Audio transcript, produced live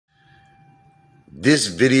This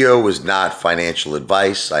video is not financial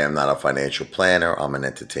advice. I am not a financial planner. I'm an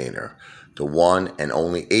entertainer. The one and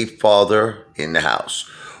only ape father in the house.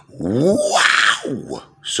 Wow!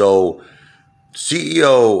 So,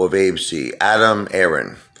 CEO of AMC,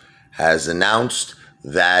 Aron, has announced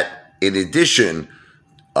that in addition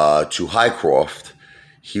to Highcroft,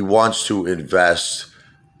 he wants to invest,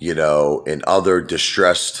 in other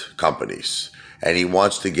distressed companies. And he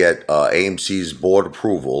wants to get AMC's board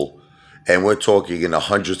approval. And we're talking in the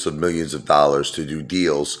hundreds of millions of dollars to do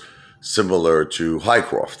deals similar to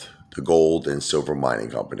Highcroft, the gold and silver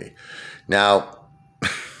mining company. Now,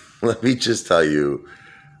 let me just tell you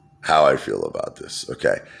how I feel about this,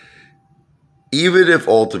 okay? Even if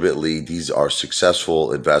ultimately these are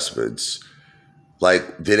successful investments,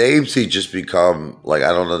 did AMC just become, I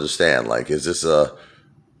don't understand. Is this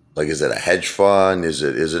is it a hedge fund? Is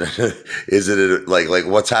it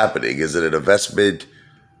what's happening? Is it an investment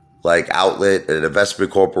outlet, an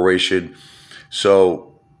investment corporation?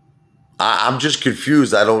 So I'm just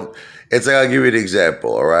confused. It's like, I'll give you an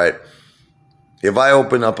example, all right? If I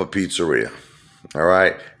open up a pizzeria, all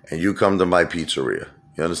right, and you come to my pizzeria,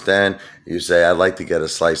 you understand? You say, I'd like to get a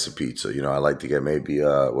slice of pizza. I'd like to get maybe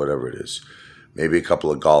whatever it is, maybe a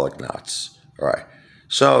couple of garlic knots, all right?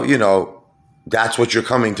 So, that's what you're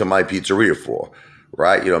coming to my pizzeria for,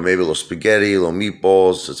 right? Maybe a little spaghetti, a little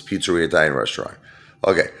meatballs. It's a pizzeria, Italian restaurant.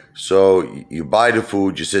 Okay, so you buy the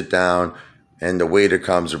food, you sit down, and the waiter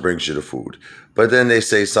comes and brings you the food. But then they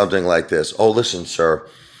say something like this: oh, listen, sir,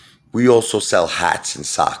 we also sell hats and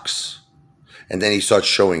socks. And then he starts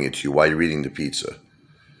showing it to you while you're eating the pizza.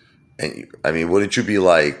 And wouldn't you be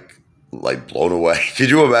blown away? Could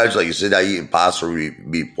you imagine, you sit down eating pasta or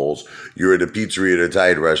meatballs, you're in a pizzeria at an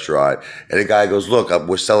Italian restaurant, and the guy goes, look,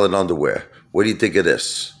 we're selling underwear. What do you think of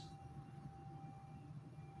this?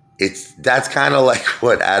 That's kind of like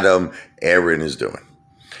what Aron is doing.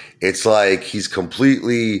 It's like he's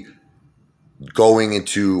completely going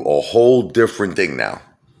into a whole different thing now.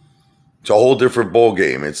 It's a whole different ball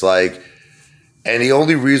game. It's and the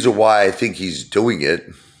only reason why I think he's doing it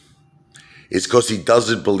is because he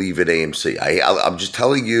doesn't believe in AMC. I'm just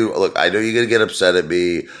telling you, look, I know you're going to get upset at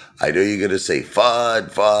me. I know you're going to say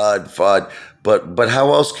FUD. But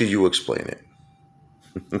how else could you explain it?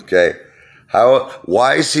 Okay.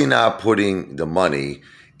 Why is he not putting the money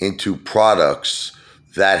into products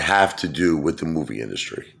that have to do with the movie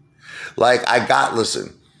industry? I got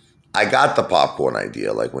the popcorn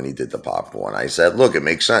idea, when he did the popcorn. I said, look, it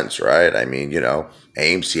makes sense, right?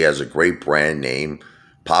 AMC has a great brand name.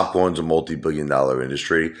 Popcorn's a multi-billion-dollar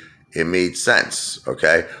industry. It made sense,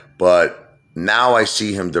 okay? But now I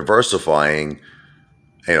see him diversifying,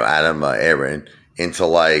 Aron, into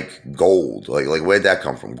gold. Where'd that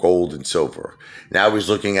come from? Gold and silver. Now he's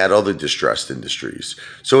looking at other distressed industries.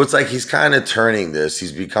 So it's he's kind of turning this.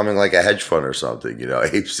 He's becoming a hedge fund or something,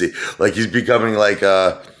 AMC. He's becoming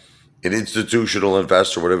an institutional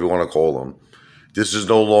investor, whatever you want to call him. This is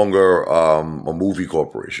no longer a movie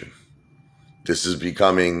corporation. This is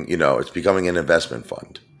becoming, it's becoming an investment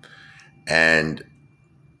fund. And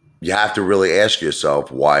you have to really ask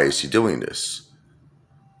yourself, why is he doing this?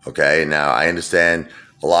 Okay, now I understand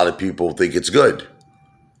a lot of people think it's good.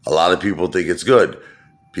 A lot of people think it's good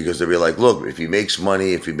because they'll be like, look, if he makes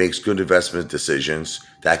money, if he makes good investment decisions,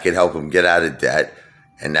 that could help him get out of debt.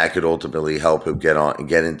 And that could ultimately help him get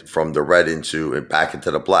in from the red back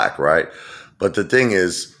into the black, right? But the thing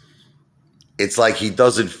is, it's he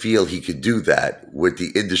doesn't feel he could do that with the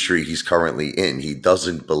industry he's currently in. He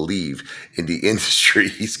doesn't believe in the industry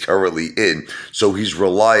he's currently in. So he's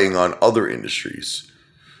relying on other industries.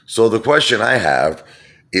 So the question I have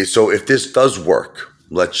is, so if this does work,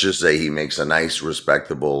 let's just say he makes a nice,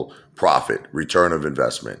 respectable profit, return of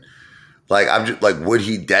investment. Would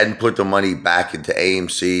he then put the money back into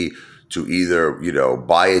AMC to either,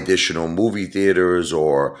 buy additional movie theaters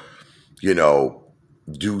or,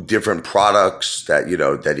 do different products that,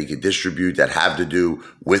 that he could distribute that have to do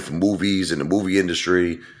with movies and the movie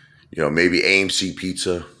industry, maybe AMC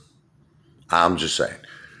Pizza? I'm just saying.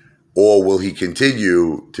 Or will he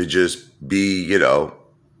continue to just be, an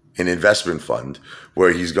investment fund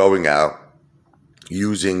where he's going out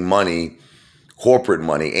using money, corporate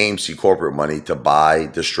money, AMC corporate money, to buy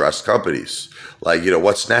distressed companies?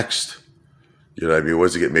 What's next?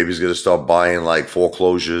 What's he get? Maybe he's going to start buying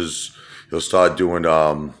foreclosures. He'll start doing,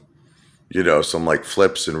 some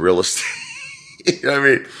flips in real estate. You know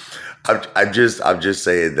what I mean? I'm just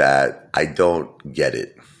saying that I don't get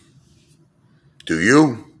it. Do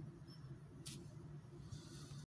you?